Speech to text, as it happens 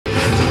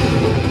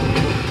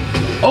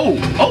Oh,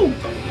 oh,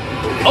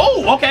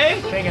 oh,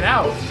 okay. Hanging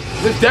out.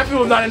 This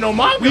definitely was not in no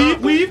manga.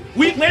 Weave,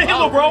 let it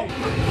hit, bro.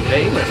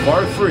 They went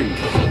far free.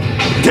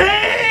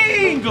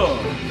 Dang!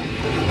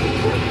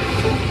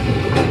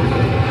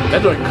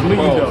 That joint clean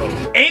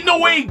though. Ain't no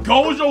way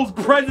Gojo's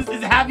presence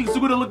is having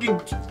Sukuna looking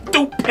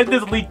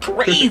stupendously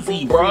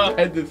crazy, bro.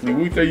 Stupendously.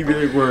 We tell you the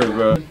big word,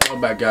 bro. Welcome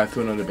back, guys,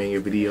 to another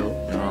banger video.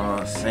 You know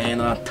what I'm saying?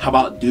 Talk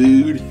about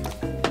dude.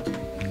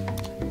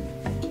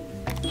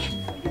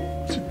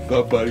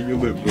 Stop biting your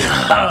lip, bro.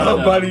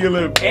 Stop biting your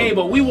lip, bro. Hey,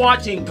 but we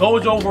watching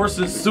GOJO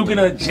versus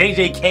Sukuna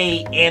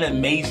JJK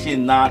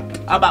animation. Not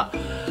about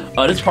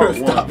this part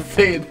one. Stop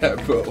saying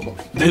that, bro.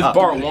 This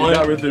part one.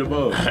 Not the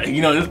above.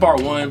 You know, this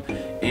part one.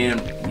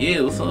 And yeah,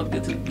 what's up?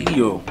 Get to the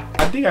video.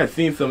 I think I've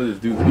seen some of this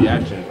dude's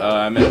reactions.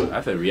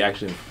 I said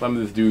reactions. Some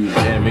of this dude's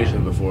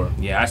animation before.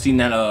 Yeah, I seen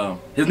that.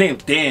 His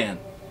name's Dan.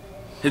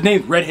 His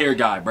name's red hair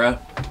guy, bruh.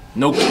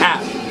 No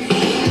cap.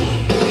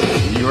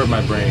 You hurt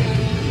my brain.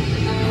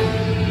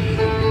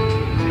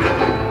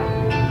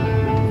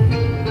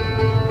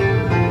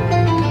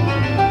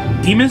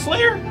 Demon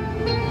Slayer?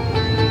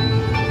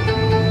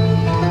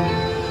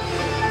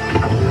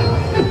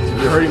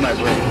 You're hurting my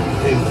brain.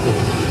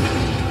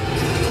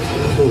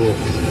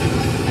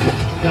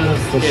 Yeah,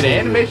 the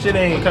animation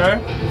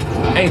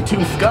ain't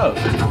too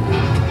scuffed.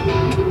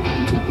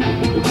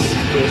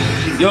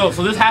 Yo,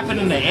 so this happened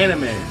in the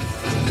anime,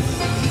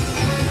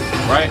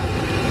 right?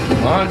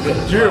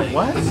 Drew,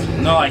 what?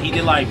 No, like he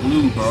did like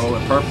blue, bro,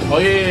 and purple. Oh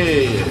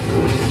yeah.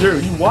 Drew,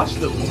 you watched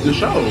the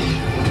show?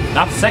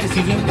 Not the second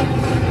season.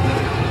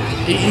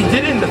 He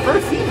did it in the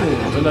first season.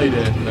 Oh, no, you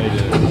didn't. No, you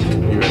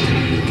didn't. You're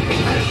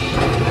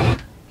right.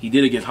 He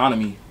did it against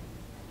Hanami.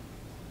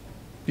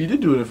 He did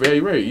do it in the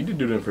first. Right. You did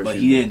do it in the first but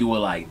season. He didn't do it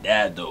like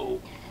that though.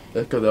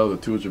 That's because that was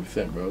a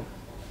 200%, bro. You know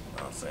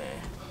what I'm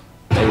saying?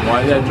 Hey,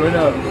 wind that joint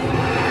up.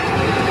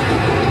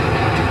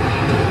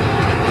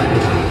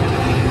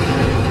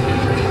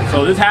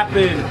 So this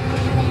happened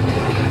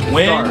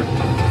when?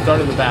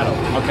 Start of the battle.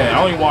 Okay,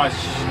 I only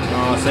watched, you know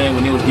what I'm saying,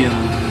 when he was getting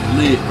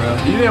lit, bro.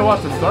 You didn't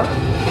watch the start?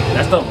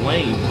 That stuff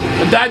lame.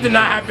 But that did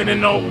not happen in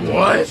no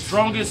what?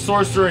 Strongest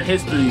sorcerer in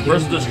history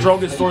versus the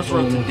strongest sorcerer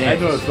of today. That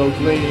joint was so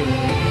clean.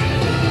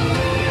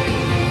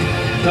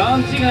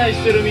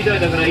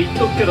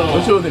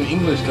 Wish it was in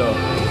English though.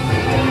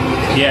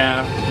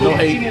 Yeah. No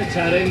hate.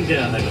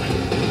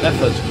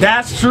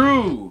 That's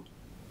true.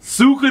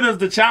 Sukuna's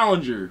the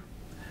challenger.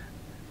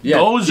 Yeah,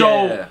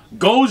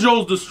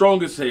 Gojo's the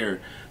strongest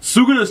here.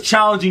 Sukuna's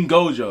challenging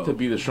Gojo to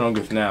be the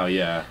strongest now.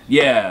 Yeah.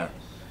 Yeah.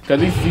 Cause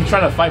he's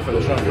trying to fight for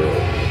the strongest.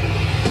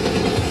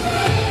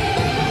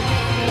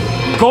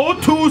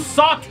 Goto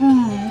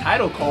Satoru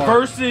title card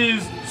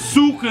versus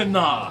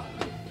Sukuna.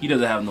 He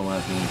doesn't have no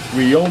last name.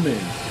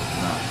 Ryomen.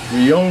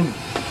 Ryomen.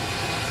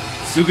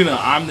 Sukuna,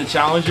 I'm the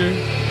challenger.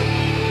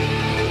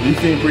 You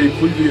seem pretty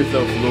pleased with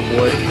yourself, little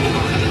boy.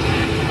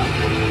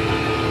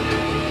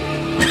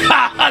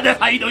 That's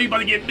how you know you about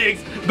to get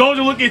mixed.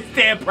 Gojo looking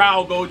stand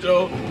proud,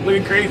 Gojo.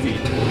 Looking crazy.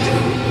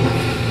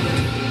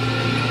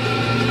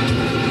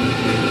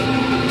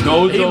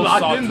 Gojo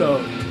locked in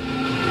though.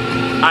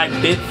 I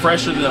bit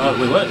fresher than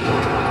wait, what?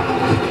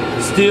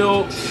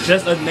 Still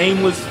just a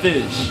nameless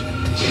fish.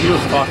 He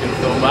was talking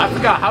so much. I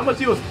forgot how much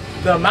he was.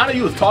 The amount of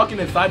he was talking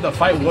inside the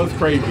fight was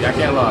crazy. I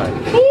can't lie.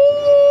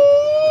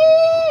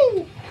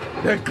 Ooh!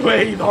 The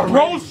glaze already.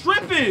 Bro,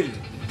 stripping.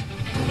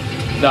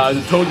 Nah, I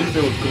just told you it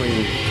was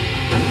clean.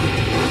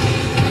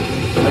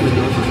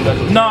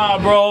 Nah,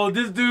 bro.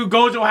 This dude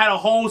Gojo had a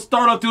whole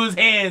start up to his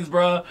hands,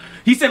 bro.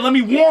 He said, "Let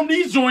me warm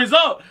these joints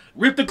up.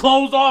 Rip the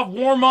clothes off,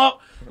 warm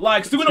up."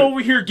 Like, Sukuna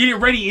over here getting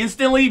ready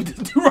instantly.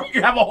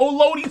 You have a whole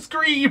loading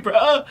screen,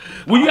 bro.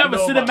 When you have a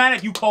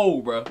cinematic, you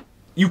cold, bro.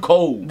 You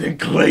cold. The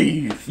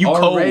glaze. You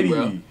already.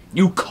 Cold, bro.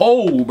 You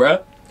cold,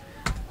 bro.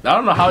 I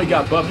don't know how he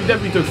got buffed. He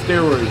definitely took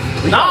steroids.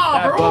 He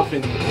got that buff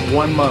in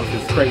 1 month.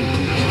 It's crazy.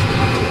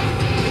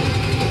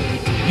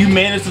 You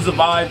managed to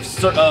survive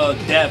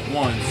death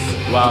once.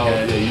 Wow.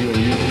 Okay. Yeah,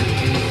 you.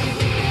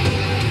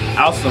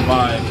 I'll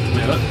survive.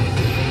 Man.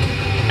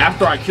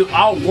 After I kill,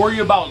 I'll worry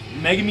about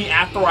Megami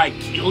after I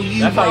kill you.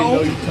 That's bro. how you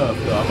know you tough,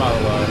 though. I'm not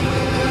gonna lie.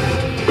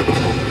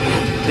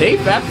 They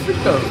fast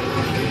though.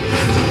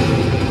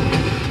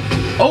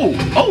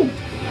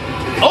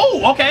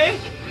 Oh, okay.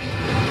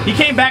 He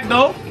came back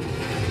though.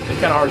 They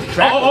kind of hard to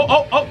track.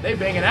 Oh. They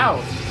banging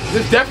out.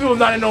 This definitely was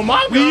not in no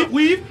manga.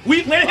 Weave.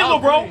 Let it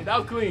hit, bro. That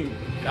was clean.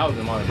 That was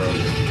in mine, bro.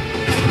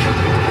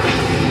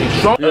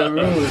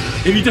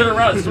 If you turn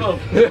around, it's slow.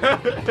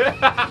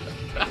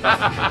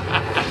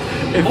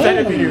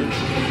 Centimeters.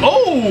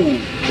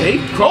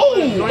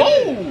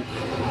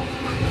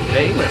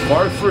 They went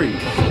far free.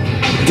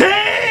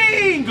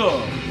 Dang!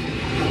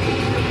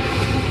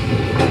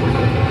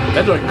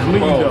 That joint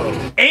clean though.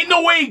 Ain't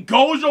no way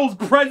Gojo's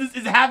presence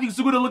is having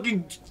Sukuna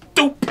looking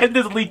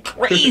stupendously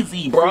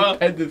crazy, bro.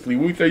 Stupendously.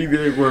 We tell you the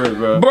big word,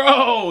 bro.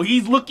 Bro,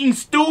 he's looking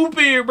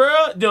stupid,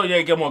 bro. Yo,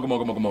 yeah, come on.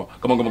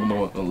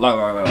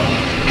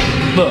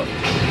 Look.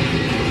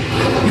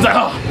 He's like,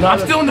 oh, no, I'm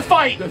still in the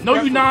fight. No,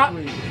 you're not.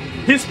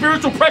 His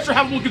spiritual pressure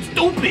has him looking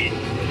stupid.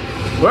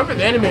 Whoever's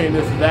animating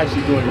this is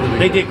actually doing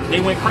really good.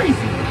 They went crazy.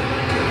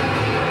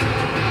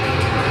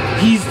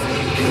 He's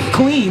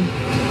clean.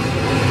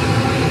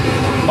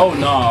 Oh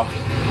nah.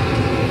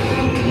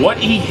 What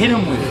he hit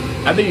him with?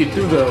 I think he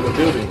threw the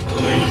building.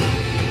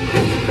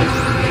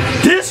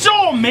 This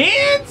your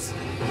man's?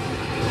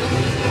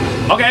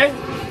 Okay.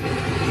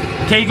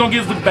 Okay, he gonna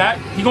get us the back.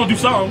 He gonna do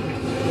something.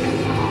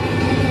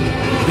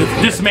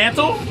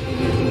 Dismantle?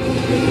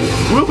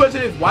 Real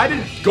question is, why did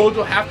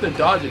Gojo have to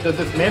dodge it? Does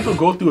Dismantle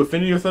go through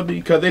Affinity or something?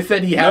 Because they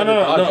said he had to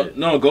dodge it.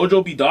 No,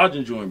 Gojo be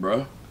dodging joint,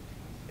 bro.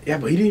 Yeah,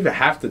 but he didn't even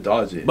have to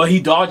dodge it. But he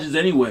dodges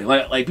anyway.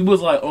 Like people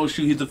was like, oh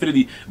shoot, he's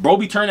Affinity. Bro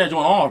be turning that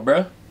joint off,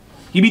 bro.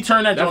 He be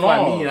turning that joint off.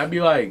 That's what I mean. I'd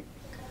be like,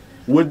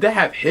 would that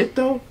have hit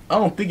though? I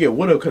don't think it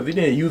would have, because he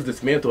didn't use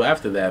Dismantle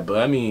after that. But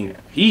I mean,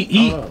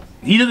 he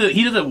doesn't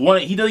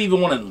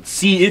even want to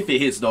see if it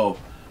hits though.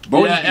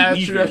 Bro, yeah,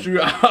 that's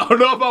true. I don't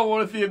know if I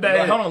want to see if that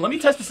hits. Hold on, let me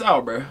test this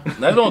out, bro.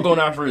 That's gonna go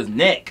down for his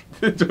neck.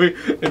 It's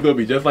gonna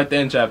be just like the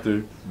end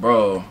chapter,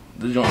 bro.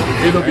 This joint.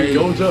 It's gonna be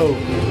JoJo.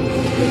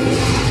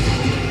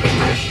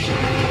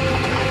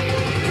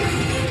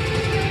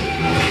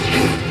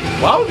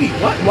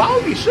 Why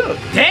would he shook?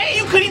 Dang,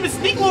 you couldn't even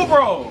sneak, little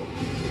bro.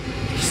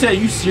 He said,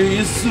 "You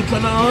serious,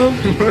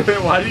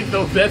 SUKUNA?" Why did he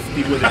so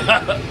zesty with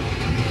it?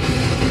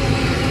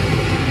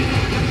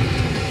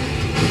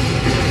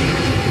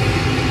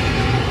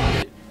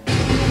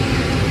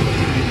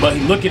 But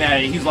he's looking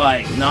at it, he's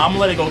like, "Nah, I'm gonna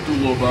let it go through,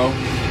 little bro.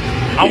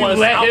 I want to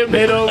let him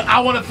hit him.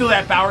 I want to feel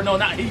that power." No,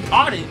 not he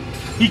caught it.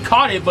 He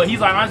caught it, but he's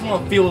like, "I just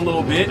want to feel a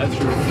little bit." That's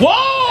true.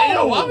 Whoa! Hey,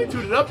 yo, why we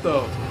tuned it up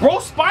though? Bro,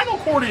 spinal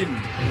corded.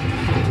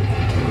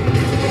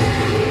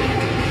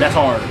 That's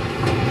hard.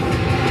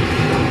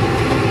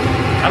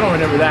 I don't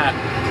remember that.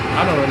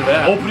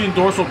 Opening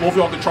door so both of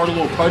y'all can charge a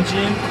little punch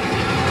in.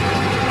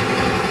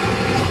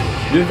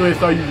 This is when they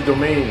start using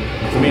domain.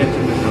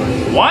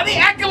 Why they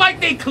acting like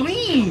they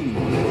clean?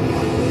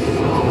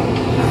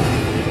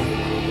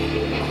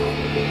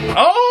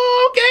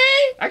 Oh,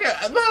 okay.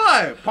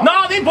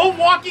 No, they both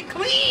walking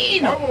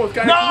clean. No, hold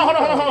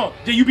on.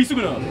 Then you be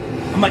SUKUNA.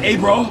 I'm like, hey,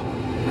 bro,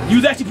 you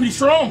was actually pretty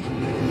strong.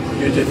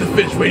 You're just a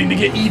fish waiting to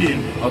get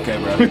eaten. Okay,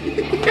 bro.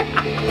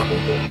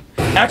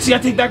 Actually, I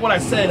take back what I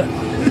said.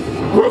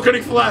 World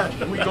Cutting Flash.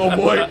 We go,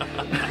 boy.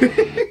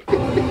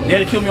 They had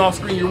to kill me off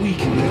screen. You're weak.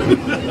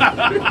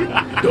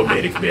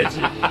 Domain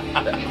expansion.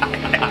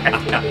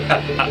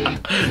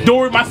 Don't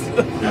worry,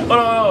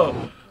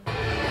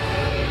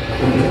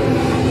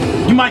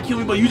 you might kill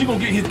me, but you just gonna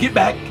get his get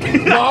back.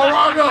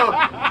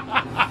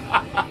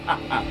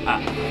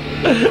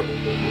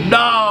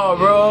 Nah,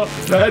 bro.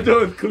 That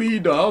was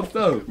clean, though.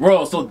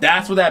 Bro, so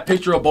that's where that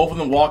picture of both of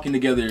them walking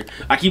together.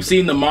 I keep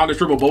seeing the manga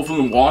strip of both of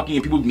them walking,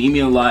 and people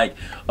memeing like,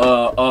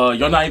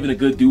 y'all not even a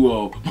good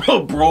duo.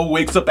 Bro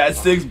wakes up at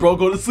 6, bro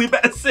go to sleep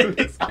at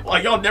 6. I'm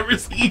like, y'all never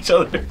see each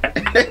other.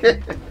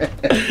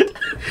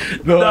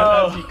 No,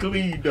 that's actually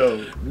clean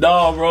though.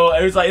 No, bro.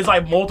 It's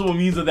like multiple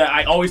memes of that.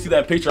 I always see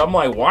that picture. I'm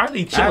like, why are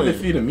they chilling? I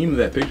haven't seen a meme of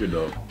that picture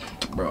though.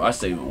 Bro, I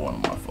saved one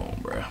on my phone,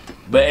 bro.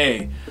 But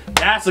hey,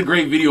 that's a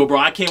great video, bro.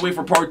 I can't wait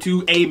for part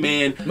 2. Hey,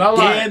 man.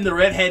 Dan, the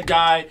red hair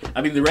guy.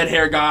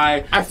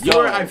 I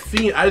swear I've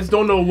seen. I just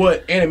don't know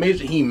what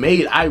animation he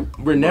made. I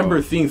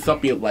remember seeing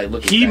something like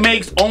looking. He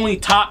makes only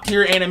top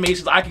tier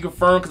animations. I can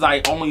confirm because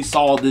I only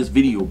saw this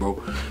video,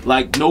 bro.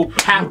 Like no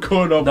cap.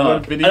 Going up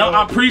one video.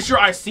 I'm pretty sure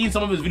I've seen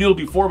some of his videos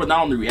before, but not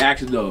on the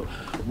reactions though.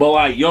 But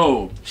like,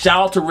 yo,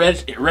 shout out to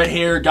red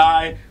hair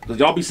guy, because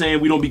y'all be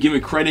saying we don't be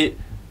giving credit.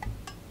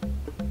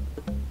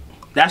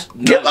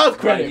 Give us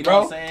credit, you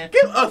know what I'm saying?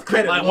 Give us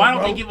credit. Like, why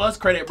don't they give us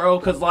credit, bro?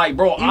 Because like,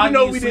 bro, even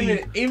though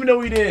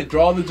we didn't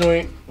draw the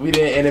joint, we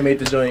didn't animate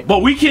the joint,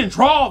 but we can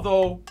draw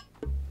though.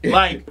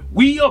 Like,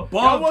 we above.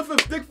 Y'all want some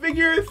stick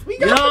figures? We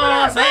got you know what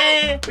I'm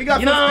saying? We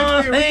got some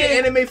stick figures. We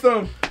can animate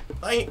some.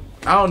 Like,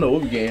 I don't know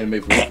what we can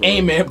animate for.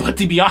 Hey man, but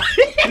to be honest,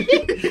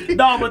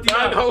 no, but to be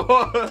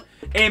honest,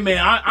 hey man,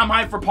 I'm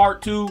hyped for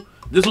part 2.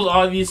 This was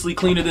obviously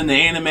cleaner than the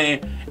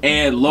anime,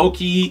 and low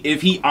key,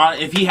 if he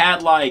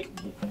had like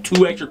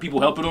 2 extra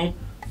people helping him,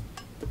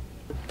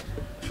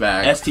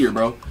 fact. S tier,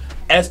 bro.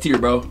 S tier,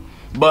 bro.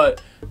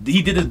 But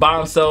he did this by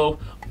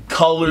himself,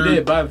 colored. He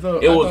did by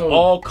himself. It was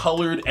all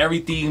colored,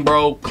 everything,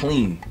 bro,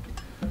 clean.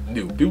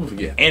 Dude, people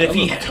forget. And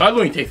if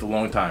coloring takes a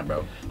long time,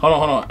 bro.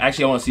 Hold on.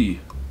 Actually, I want to see.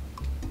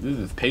 This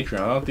is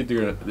Patreon. I don't think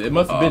they're gonna. It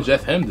must have been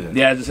just him then.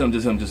 Yeah, just him.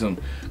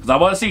 Because I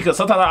want to see. Because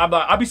sometimes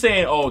I be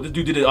saying, "Oh, this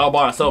dude did it all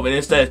by himself," and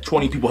instead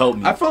 20 people helped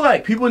me. I feel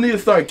like people need to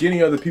start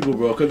getting other people,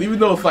 bro. Because even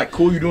though it's like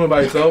cool, you're doing it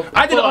by yourself.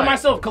 I did it all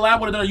myself. Collab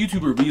with another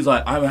YouTuber, but he's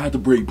like, "I'm gonna have to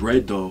break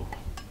bread though."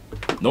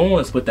 No one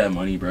wants to split that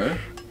money, bro.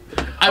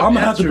 I'm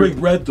gonna have to break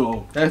bread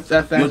though. That's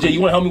Yo, Jay,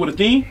 you wanna help me with a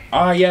thing?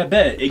 Yeah,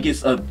 bet. It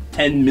gets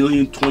 10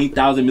 million,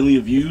 20,000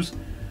 million views.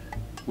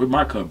 Where's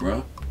my cut,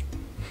 bro?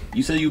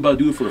 You said you about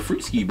to do it for a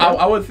free ski, bro.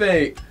 I would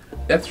say.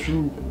 That's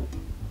true.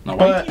 No,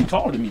 why you keep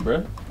taller than me,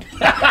 bro?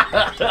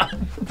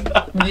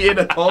 You in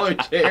a taller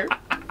chair?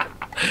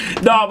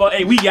 Nah, but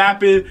hey, we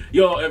yapping.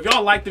 Yo, if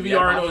y'all like the video,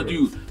 already know what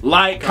to do.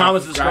 Like,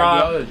 comment,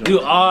 subscribe, do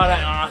all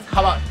that. How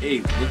about,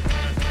 hey,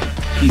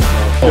 cookies,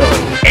 bro.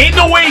 Ain't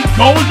no way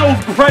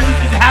Gojo's presence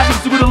is having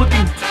Sukuna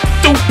looking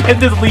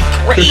stupendously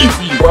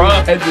crazy, bro.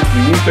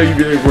 Stupendously. You say you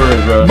getting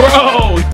words, bro. Bro.